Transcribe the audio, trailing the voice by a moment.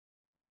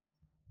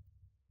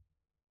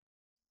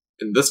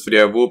In this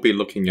video, we'll be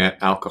looking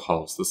at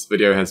alcohols. This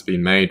video has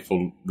been made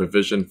for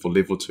revision for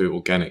Level 2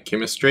 Organic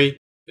Chemistry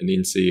in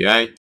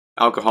NCEA.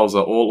 Alcohols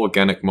are all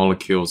organic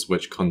molecules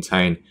which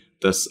contain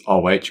this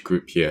OH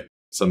group here.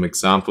 Some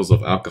examples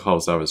of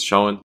alcohols are as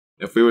shown.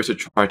 If we were to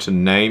try to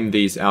name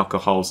these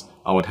alcohols,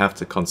 I would have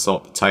to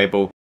consult the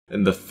table.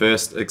 In the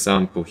first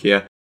example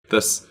here,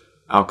 this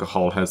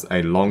alcohol has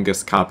a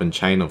longest carbon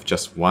chain of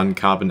just one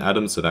carbon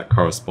atom, so that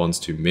corresponds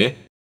to meth.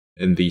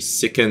 In the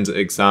second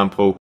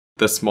example,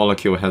 this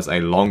molecule has a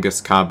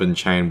longest carbon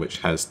chain which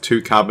has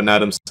two carbon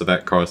atoms, so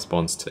that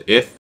corresponds to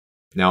F.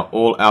 Now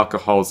all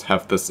alcohols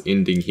have this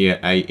ending here,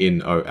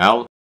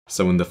 ANOL.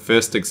 So in the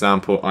first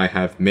example I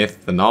have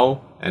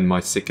methanol, and my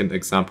second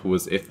example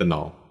was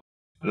ethanol.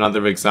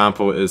 Another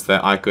example is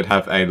that I could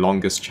have a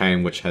longest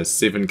chain which has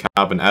 7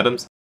 carbon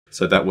atoms,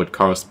 so that would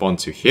correspond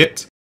to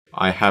het.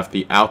 I have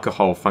the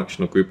alcohol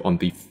functional group on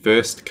the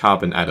first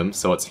carbon atom,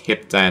 so it's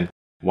heptan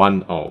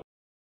 1-ol.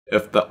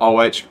 If the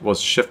OH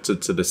was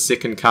shifted to the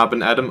second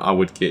carbon atom, I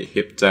would get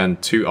heptan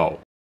 2-ol.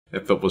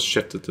 If it was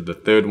shifted to the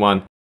third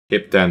one,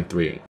 heptan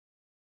 3-ol.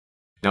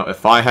 Now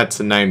if I had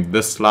to name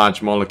this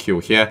large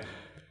molecule here,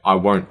 I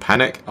won't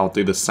panic. I'll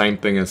do the same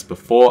thing as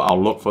before. I'll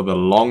look for the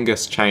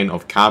longest chain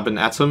of carbon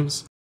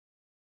atoms,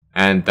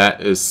 and that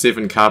is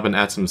 7 carbon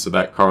atoms, so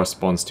that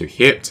corresponds to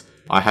hept.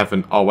 I have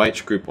an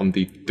OH group on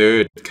the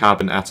third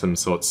carbon atom,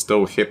 so it's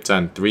still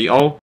heptan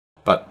 3-ol,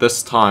 but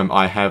this time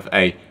I have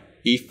a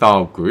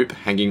ethyl group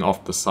hanging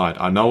off the side.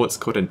 I know it's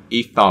called an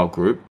ethyl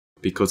group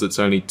because it's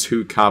only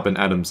 2 carbon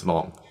atoms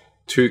long.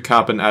 2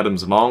 carbon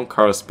atoms long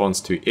corresponds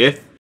to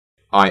F.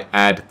 I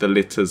add the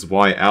letters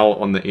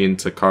YL on the end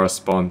to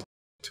correspond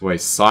to a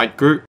side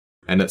group,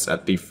 and it's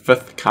at the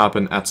 5th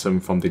carbon atom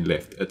from the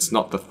left. It's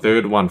not the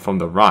 3rd one from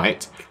the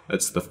right,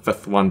 it's the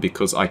 5th one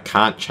because I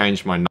can't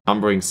change my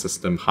numbering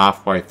system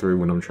halfway through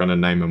when I'm trying to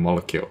name a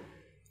molecule.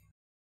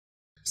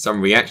 Some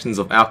reactions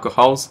of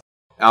alcohols.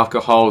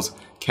 Alcohols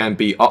can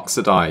be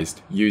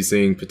oxidized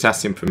using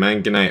potassium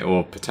permanganate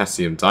or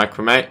potassium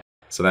dichromate.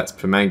 So that's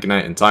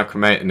permanganate and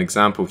dichromate. An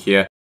example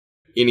here,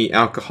 any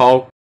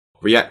alcohol,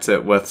 react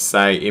it with,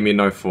 say,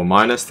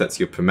 MnO4-, that's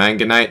your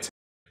permanganate.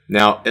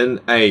 Now in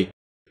a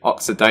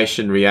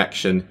oxidation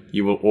reaction,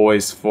 you will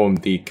always form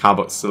the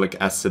carboxylic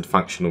acid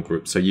functional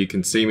group. So you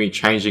can see me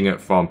changing it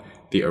from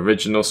the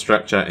original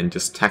structure and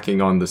just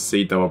tacking on the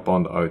C double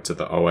bond O to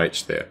the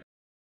OH there.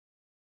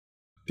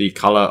 The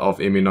color of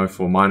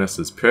MnO4-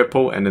 is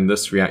purple, and in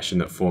this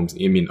reaction it forms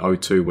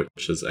MnO2,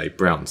 which is a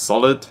brown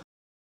solid.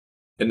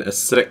 In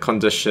acidic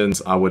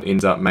conditions, I would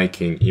end up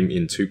making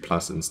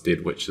Mn2+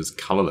 instead, which is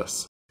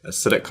colorless.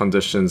 Acidic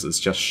conditions is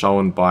just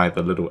shown by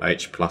the little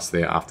H+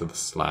 there after the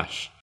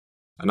slash.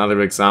 Another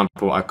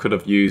example, I could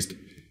have used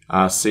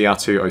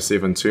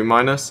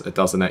Cr2O72-, it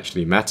doesn't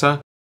actually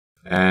matter.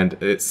 And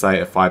let's say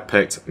if I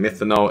picked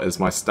methanol as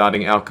my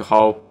starting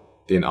alcohol,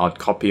 then I'd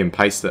copy and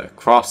paste it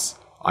across.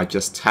 I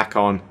just tack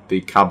on the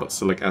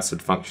carboxylic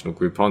acid functional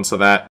group onto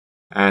that,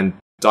 and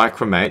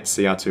dichromate,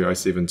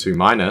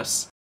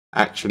 Cr2O72-,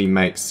 actually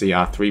makes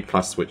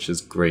Cr3+, which is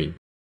green.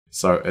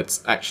 So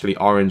it's actually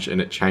orange, and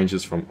it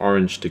changes from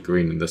orange to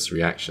green in this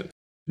reaction.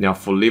 Now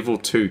for Level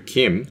 2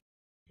 Chem,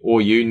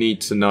 all you need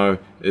to know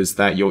is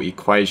that your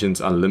equations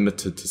are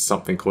limited to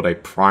something called a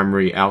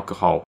primary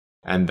alcohol,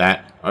 and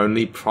that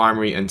only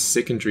primary and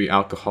secondary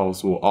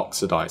alcohols will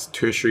oxidize.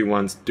 Tertiary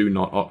ones do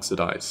not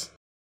oxidize.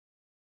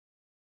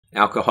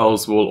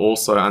 Alcohols will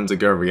also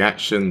undergo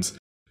reactions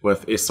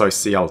with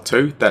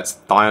SOCl2, that's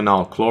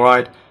thionyl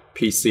chloride,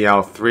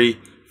 PCl3,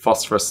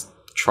 phosphorus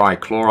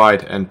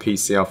trichloride, and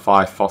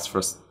PCl5,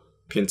 phosphorus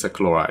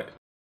pentachloride.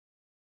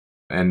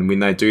 And when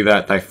they do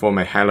that, they form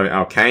a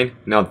haloalkane.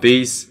 Now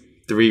these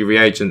 3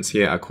 reagents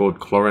here are called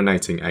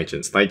chlorinating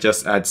agents. They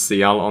just add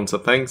Cl onto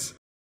things.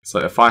 So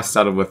if I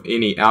started with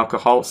any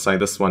alcohol, say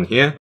this one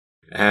here,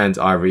 and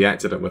I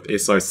reacted it with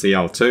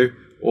SOCl2,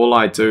 all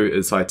I do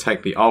is I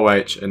take the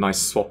OH and I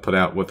swap it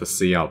out with a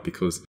Cl,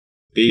 because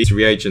these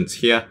reagents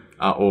here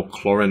are all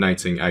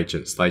chlorinating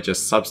agents. They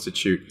just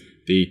substitute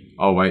the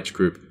OH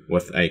group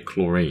with a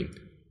chlorine.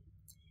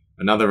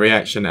 Another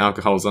reaction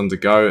alcohols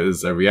undergo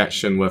is a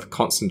reaction with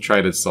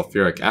concentrated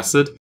sulfuric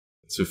acid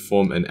to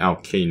form an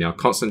alkene. Now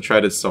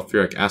concentrated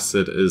sulfuric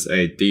acid is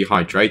a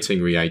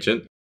dehydrating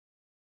reagent,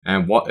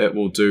 and what it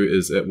will do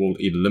is it will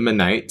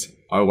eliminate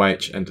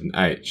OH and an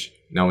H.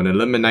 Now an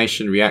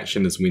elimination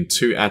reaction is when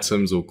 2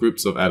 atoms or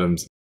groups of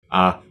atoms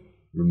are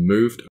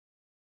removed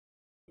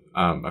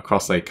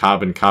across a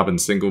carbon-carbon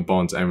single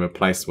bond and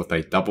replaced with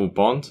a double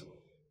bond.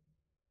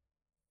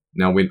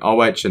 Now when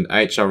OH and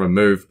H are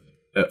removed,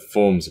 it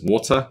forms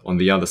water on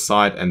the other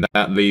side, and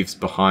that leaves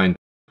behind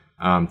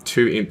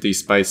 2 empty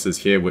spaces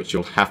here, which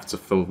you'll have to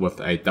fill with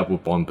a double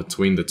bond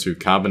between the 2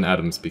 carbon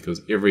atoms,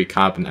 because every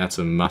carbon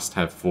atom must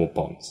have 4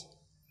 bonds.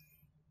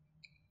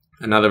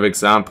 Another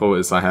example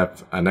is I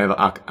have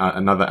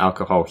another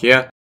alcohol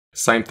here.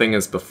 Same thing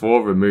as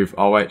before, remove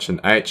OH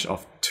and H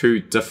of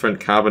 2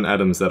 different carbon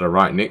atoms that are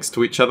right next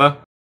to each other.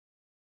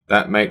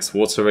 That makes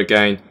water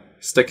again.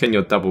 Stick in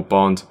your double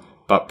bond,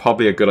 but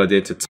probably a good idea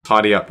to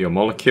tidy up your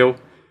molecule.